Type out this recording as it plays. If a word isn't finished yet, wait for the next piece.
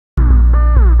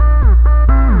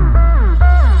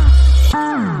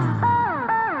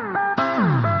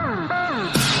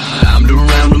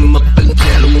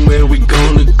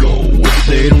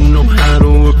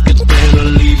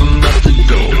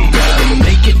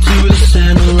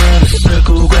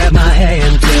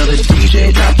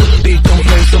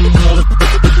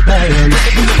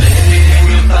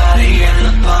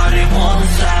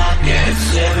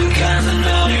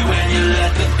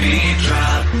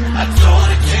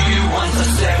I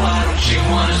say, why don't you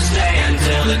wanna stay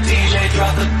until the DJ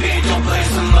drop the beat? Don't play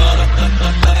some other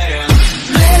band.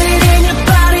 Let it in your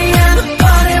body and the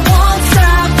party won't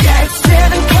stop. Yeah, it's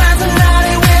 7 clouds and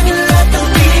night when you let the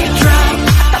beat drop.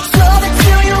 I told it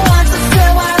to you once, I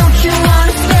said, why don't you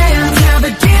wanna stay until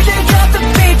the DJ drop the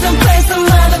beat? Don't play some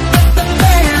other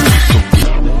band.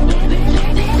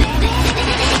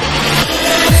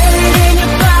 Let it in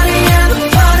your body and the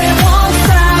party won't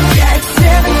stop. Yeah, it's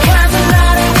 7 clouds and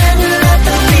night when you let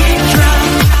the beat drop.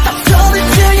 I told it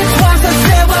to you twice, I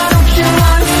said, why don't you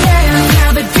wanna stay until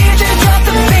the DJ drop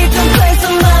the beat? Don't play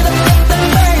some other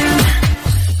band.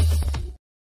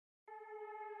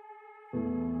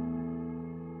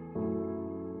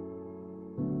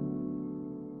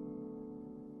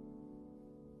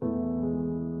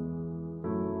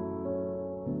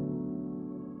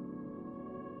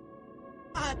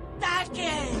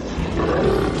 ¡Ataquen!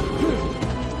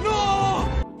 ¡No!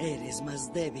 Eres más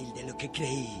débil de lo que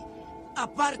creí.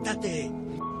 ¡Apártate!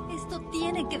 Esto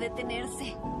tiene que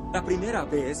detenerse. La primera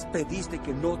vez pediste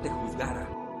que no te juzgara.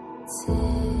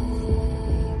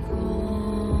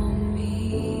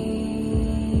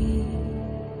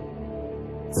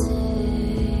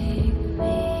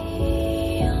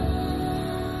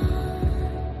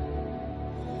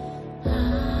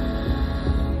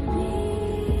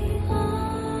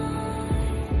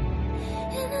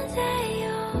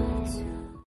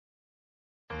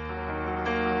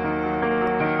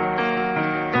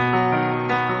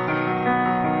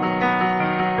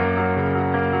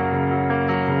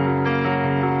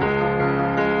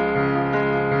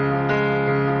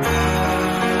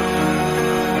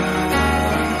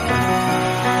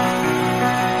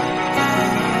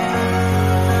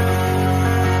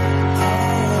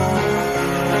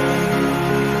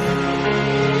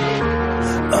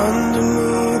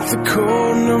 Underneath the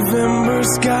cold November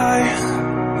sky,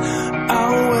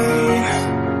 I'll wait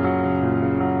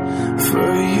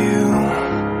for you.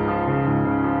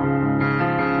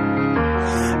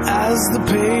 As the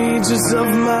pages of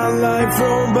my life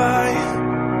roll by,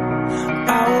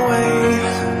 I'll wait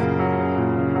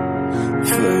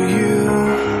for you.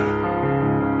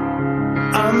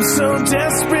 I'm so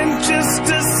desperate just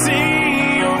to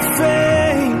see your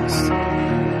face.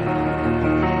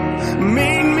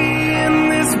 Meet me in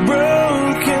this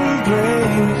broken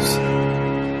place.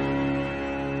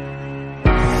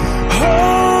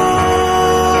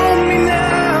 Hold me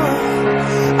now,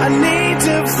 I need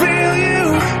to feel you.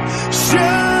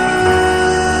 Show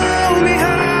me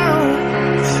how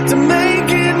to make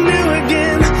it new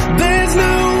again. There's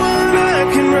no one I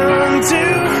can run to,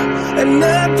 and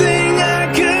nothing I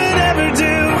could ever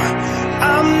do.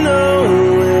 I'm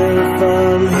nowhere if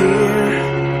I'm here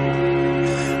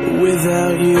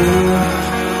without you.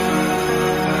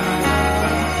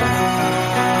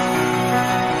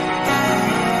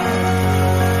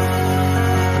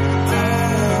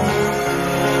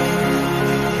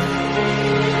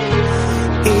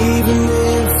 Even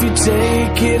if you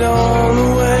take it all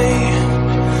away,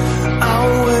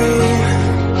 I'll wait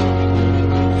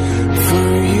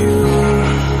for you.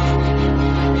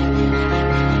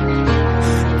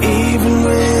 Even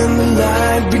when the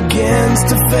light begins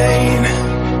to fade,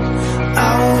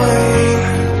 I'll wait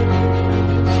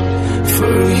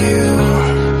for you.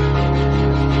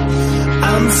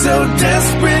 I'm so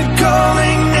desperate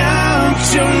calling out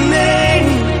your name.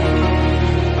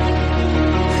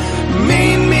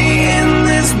 Meet me in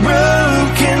this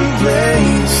broken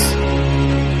place.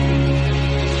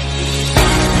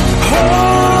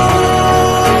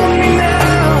 Hold me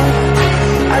now,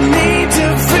 I need to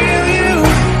feel you.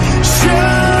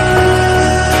 Show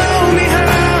me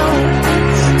how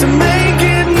to make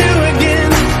it new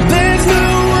again. There's no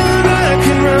one I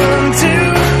can run to,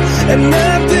 and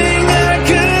nothing I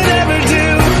could ever do.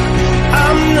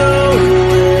 I'm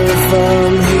nowhere if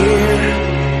I'm here.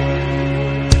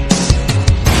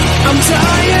 I'm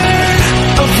tired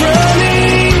of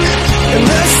running and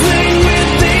wrestling with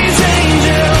these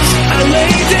angels. I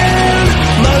lay down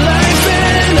my life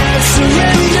and I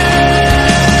surrender.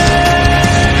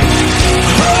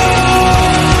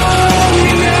 Hold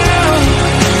me now,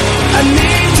 I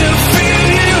need to feel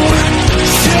you.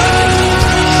 Show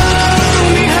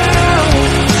me how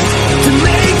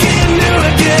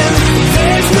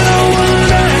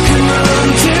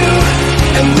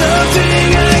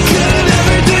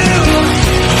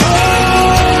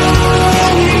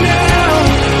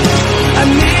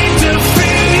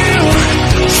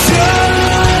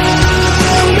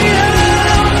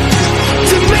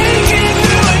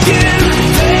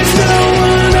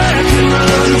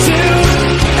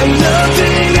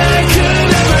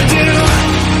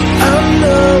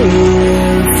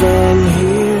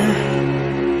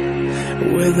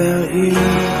you.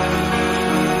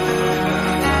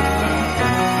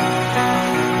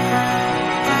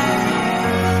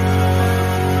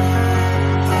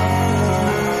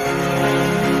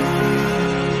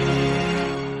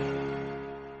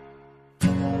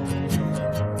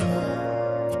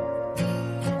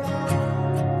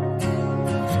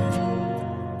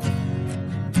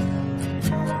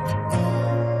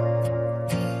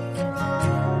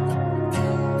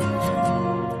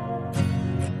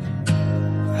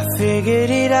 Figured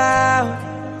it out.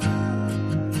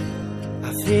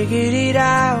 I figured it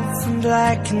out from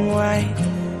black and white,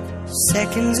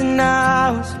 seconds and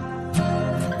hours.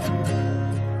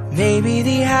 Maybe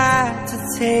they had to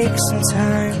take some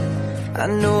time. I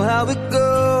know how it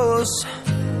goes.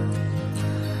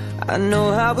 I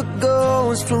know how it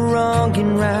goes for wrong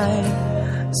and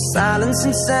right, silence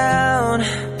and sound.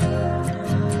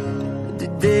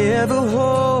 Did they ever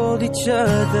hold each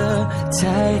other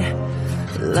tight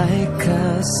like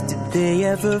us? Did they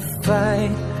ever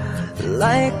fight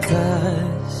like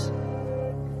us?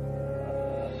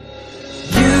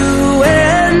 You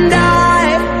and I,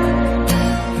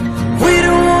 we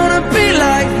don't wanna be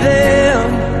like them.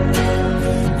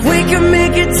 We can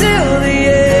make it till the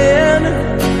end.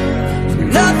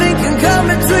 Nothing can come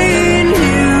between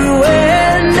you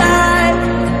and I,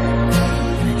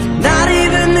 not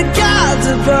even the gods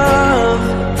above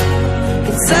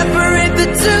can separate the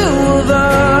two of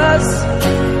us.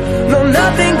 No,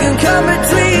 nothing can come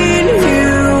between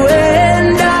you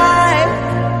and I.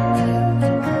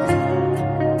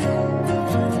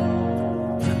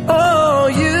 Oh,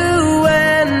 you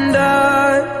and I.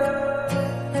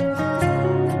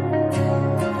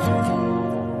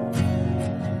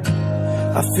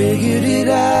 I figured it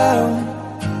out.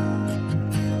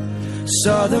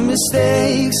 Saw the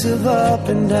mistakes of up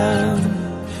and down,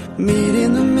 meet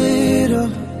in the middle.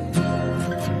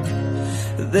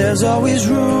 There's always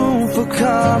room for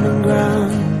common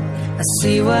ground. I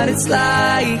see what it's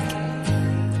like.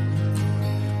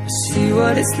 I see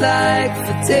what it's like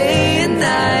for day and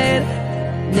night,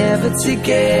 never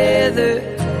together.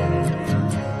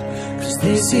 'Cause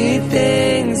they see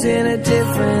things in a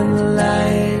different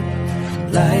light,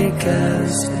 like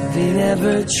us. They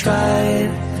never tried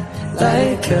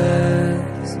like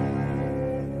us.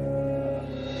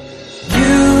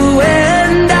 You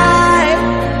and I,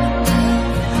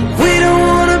 we don't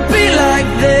wanna be like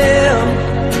them.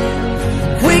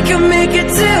 We can make it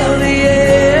till the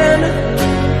end.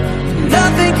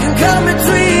 Nothing can come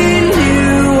between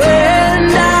you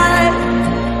and I,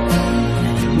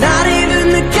 not even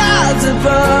the gods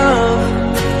above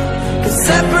can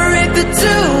separate the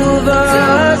two of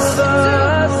us.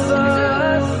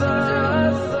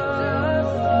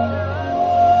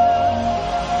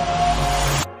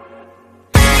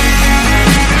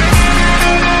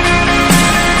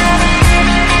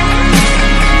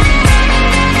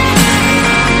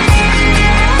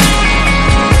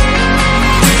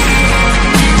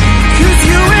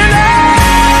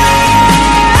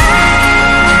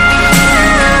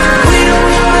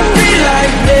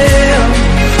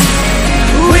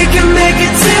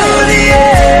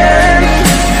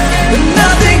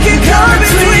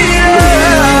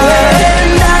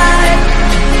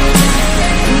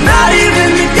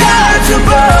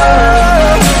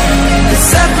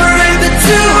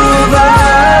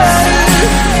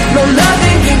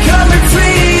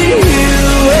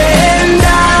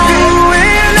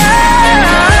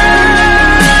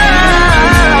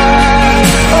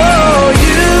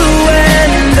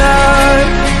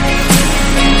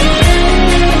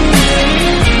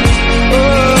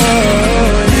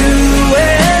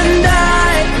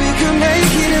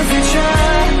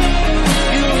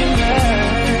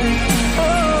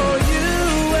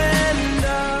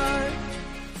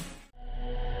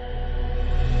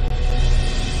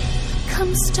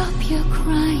 Come, stop your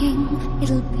crying,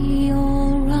 it'll be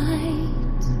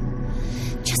alright.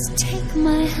 Just take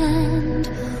my hand,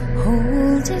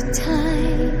 hold it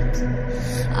tight.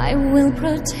 I will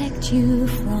protect you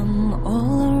from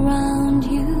all around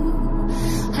you.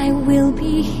 I will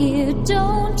be here,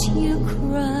 don't you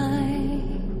cry.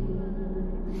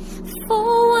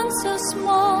 For one so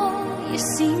small, you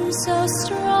seem so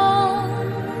strong.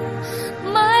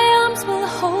 My arms will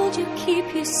hold you, keep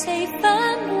you safe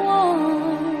and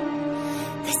warm.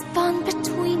 This bond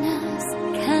between us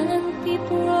can't be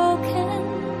broken.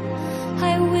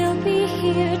 I will be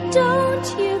here, don't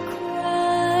you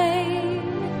cry.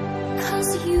 'Cause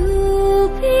you'll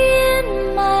be in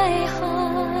my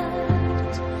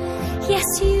heart. Yes,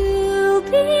 you'll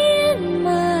be in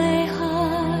my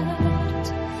heart.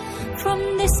 From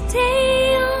this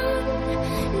day on,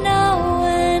 now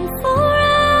and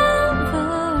forevermore.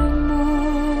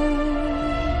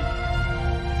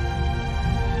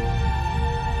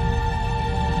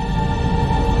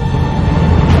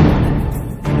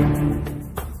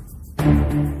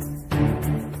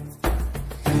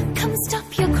 Come stop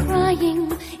your crying,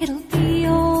 it'll be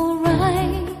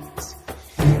alright.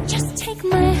 Just take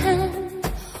my hand,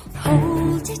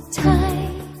 hold it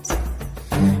tight.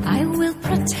 I will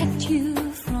protect you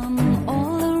from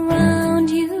all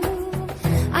around you.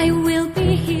 I will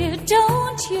be here,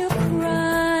 don't you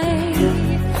cry.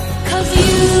 'Cause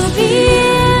you'll be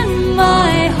in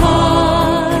my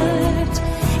heart.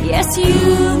 Yes,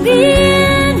 you'll be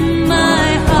in my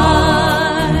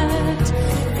heart.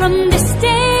 From this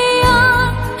day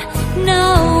on,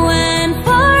 now and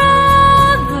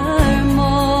forevermore.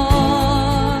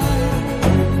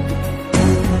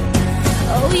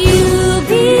 Oh, you'll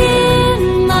be in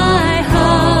my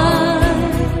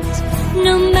heart,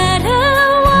 no matter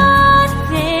what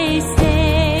they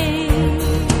say.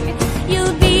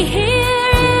 You'll be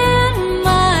here in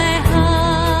my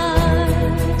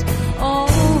heart,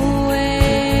 always.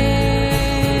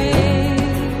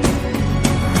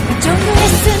 Don't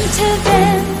listen to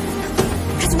them,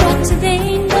 'cause what do they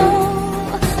know?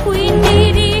 We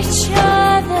need each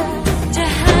other to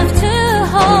have to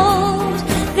hold.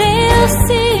 They'll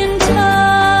see in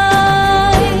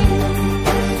time,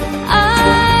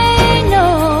 I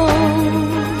know.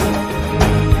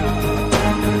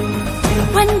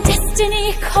 When destiny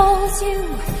calls you,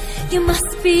 you must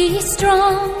be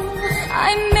strong.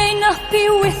 I may not be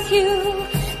with you,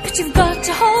 but you've got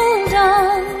to hold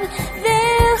on.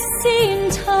 They'll see in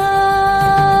time.